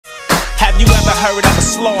you ever heard of a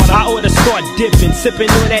slaughter? I oughta start dipping, sipping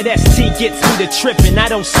on that ST gets me to tripping. I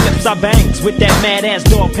don't slips, I bangs with that mad ass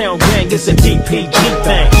dog pound gang. It's a DPG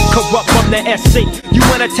thing. Corrupt from the SC. You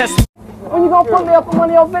wanna test? When you gonna put me up on one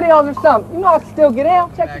of your videos or something? You know I can still get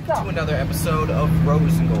out. Check this out. Back to another episode of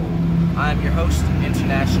Rose and Gold. I'm your host,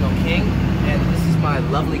 International King, and this is my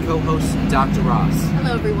lovely co-host, Dr. Ross.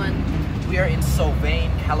 Hello, everyone. We are in Solvang,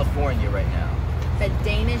 California right now. A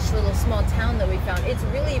Danish little small town that we found. It's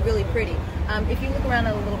really, really pretty. If you look around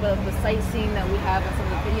at a little bit of the sightseeing that we have in some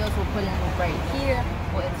of the videos, we'll put it right here.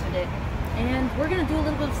 We'll insert it. And we're going to do a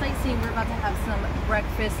little bit of sightseeing. We're about to have some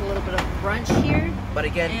breakfast, a little bit of brunch here. But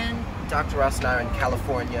again, Dr. Ross and I are in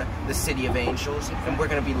California, the city of angels, and we're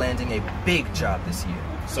going to be landing a big job this year.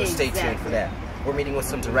 So stay tuned for that. We're meeting with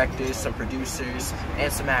some directors, some producers,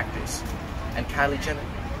 and some actors. And Kylie Jenner,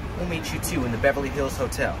 we'll meet you too in the Beverly Hills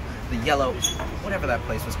Hotel. The yellow, whatever that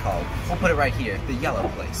place was called. We'll put it right here, the yellow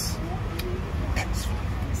place.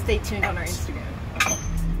 Stay tuned on our Instagram.